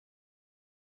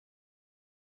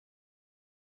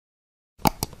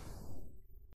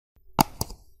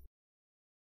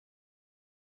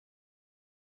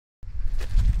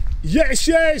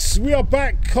Yes, we are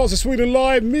back. Cars of Sweden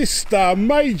Live, Mr.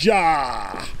 Major.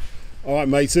 All right,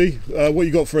 matey. What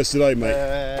you got for us today,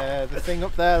 mate? The thing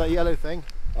up there, that yellow thing.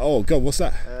 Oh, God, what's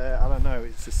that? I don't know.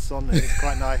 It's the sun and it's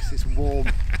quite nice. It's warm.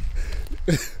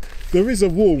 There is a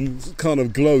warm kind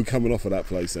of glow coming off of that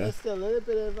place there. There's still a little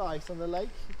bit of ice on the lake,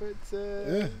 but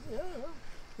yeah.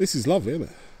 This is lovely, isn't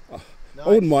it? Nice. I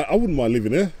wouldn't mind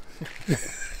living here.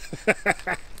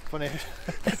 Funny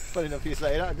enough you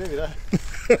say that, didn't you?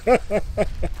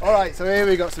 Alright, so here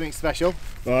we got something special.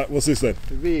 Alright, what's this then?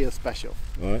 Real special.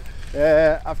 Alright.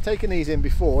 I've taken these in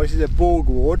before. This is a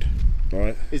Borgward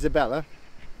Isabella,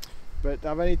 but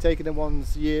I've only taken the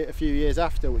ones a few years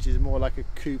after, which is more like a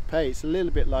coupe. It's a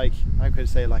little bit like, I could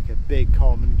say, like a big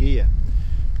common gear.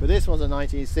 But this one's a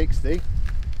 1960,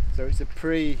 so it's a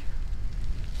pre-shape.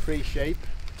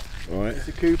 Alright. It's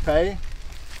a coupe.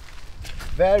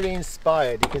 Very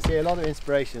inspired. You can see a lot of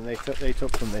inspiration they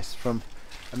took from this, from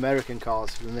American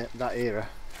cars from that era.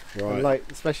 Right. And like,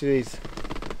 especially these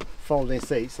folding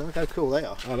seats. Look how cool they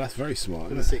are. Oh, that's very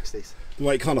smart. In the 60s. The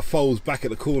way it kind of folds back at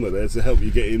the corner there to help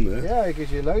you get in there. Yeah, it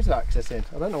gives you loads of access in.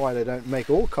 I don't know why they don't make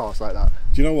all cars like that.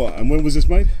 Do you know what? And when was this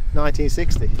made?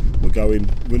 1960.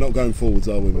 We're not going forwards,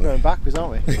 are we, mate? We're going backwards,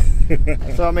 aren't we?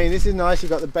 So I mean, this is nice. You've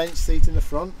got the bench seat in the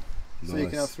front. So you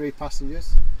can have 3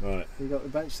 passengers. Right. You've got the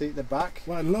bench seat at the back.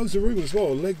 Wow, and loads of room as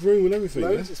well, leg room and everything.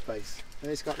 Loads of space.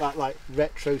 And it's got that like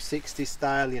retro 60s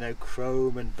style, you know,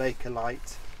 chrome and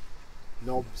Bakelite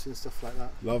knobs and stuff like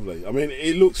that. Lovely. I mean,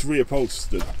 it looks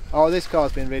reupholstered. Oh, this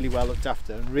car's been really well looked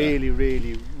after and really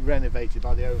renovated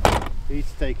by the owner.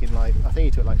 He's taken like, I think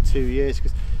he took like 2 years,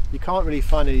 because you can't really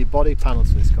find any body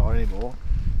panels for this car anymore.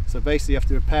 So basically you have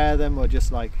to repair them or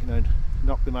just like, you know,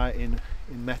 knock them out in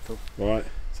metal. Right.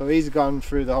 So he's gone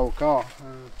through the whole car.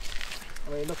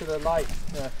 I mean, look at the light,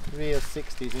 real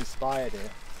 60s inspired here.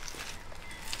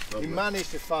 Lovely. He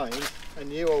managed to find a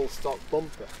new old stock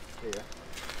bumper here.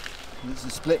 It's a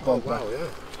split bumper. Oh, wow, yeah.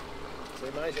 So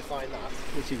he managed to find that,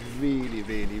 which is really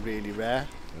rare.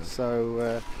 Yeah.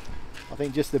 So I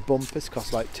think just the bumpers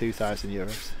cost like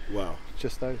 €2,000. Wow.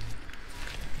 Just those.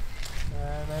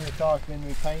 And then the car's been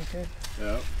repainted.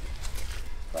 Yeah.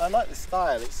 But I like the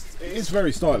style. It is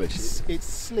very stylish. It's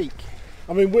sleek.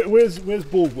 I mean, where's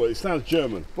Borgward? It sounds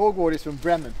German. Borgward is from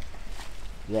Bremen.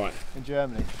 Right. In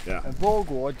Germany. Yeah. And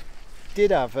Borgward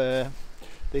did have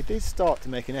they did start to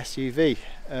make an SUV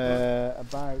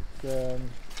about a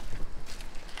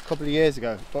couple of years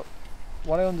ago. But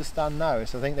what I understand now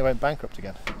is I think they went bankrupt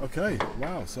again. Okay.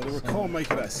 Wow. So they're a car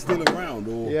maker that's still around,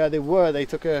 or? Yeah, they were. They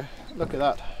took a look at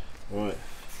that. Right.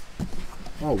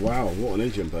 Oh wow! What an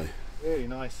engine bay. Really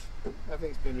nice.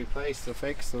 Everything's been replaced or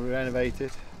fixed or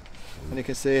renovated. And you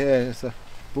can see here it's a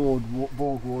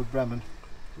Borgward Bremen.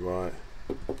 Right.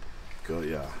 Got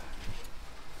ya.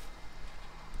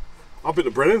 I've been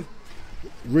to Bremen.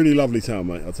 Really lovely town,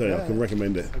 mate. I'll tell you, I can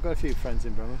recommend it. I've got a few friends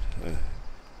in Bremen. Yeah.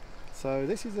 So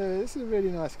this is a really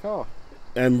nice car.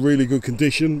 And really good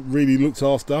condition, really looked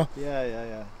after.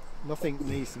 Yeah. Nothing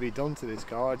needs to be done to this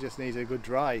car, it just needs a good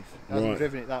drive. I haven't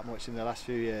driven it that much in the last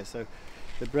few years, so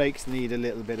the brakes need a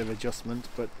little bit of adjustment,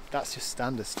 but that's just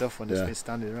standard stuff when it's been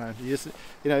standing around. You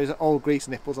know, there's old grease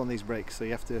nipples on these brakes, so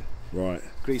you have to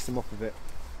grease them up a bit.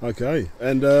 Okay,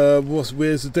 and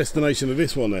where's the destination of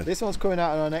this one then? This one's coming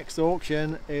out on our next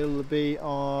auction. It'll be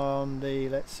on the,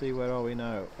 let's see, where are we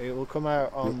now? It will come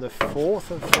out on the 4th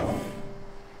of,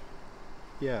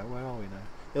 yeah, where are we now?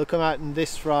 It'll come out on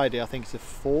this Friday, I think it's the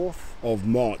 4th of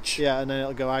March. Yeah, and then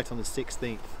it'll go out on the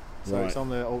 16th. So it's on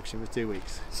the auction for 2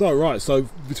 weeks. So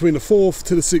between the 4th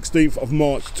to the 16th of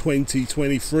March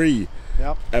 2023.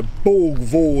 Yep. A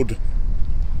Borgward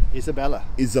Isabella.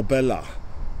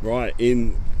 Right,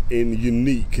 in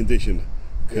unique condition.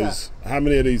 Because how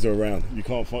many of these are around? You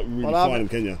can't really find them,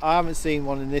 can you? I haven't seen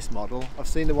one in this model. I've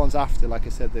seen the ones after, like I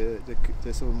said, the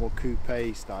sort of more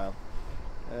coupe style.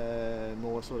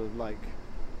 More sort of like,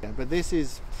 but this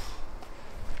is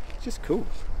just cool.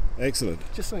 Excellent.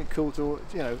 Just something cool to,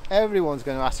 you know, everyone's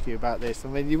going to ask you about this. I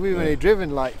mean, we've only driven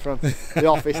like from the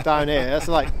office down here, that's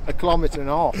like 1.5 kilometres,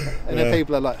 and then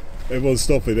people are like, everyone's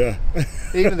stopping,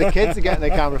 even the kids are getting their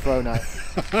camera phone out.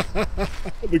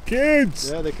 The kids!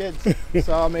 Yeah, the kids.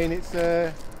 So I mean, it's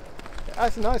a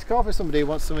nice car for somebody who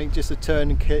wants something just a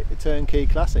turnkey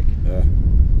classic. Yeah,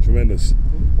 tremendous.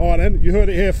 Alright then, you heard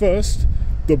it here first.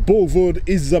 The Borgward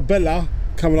Isabella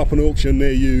coming up an auction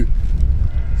near you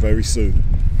very soon.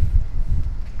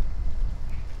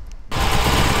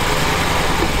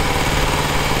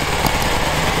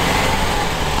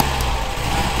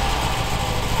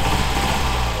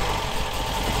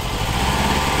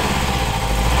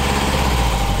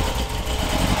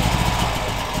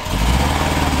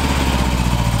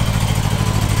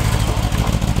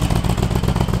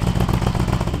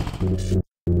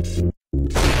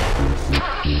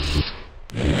 Bye.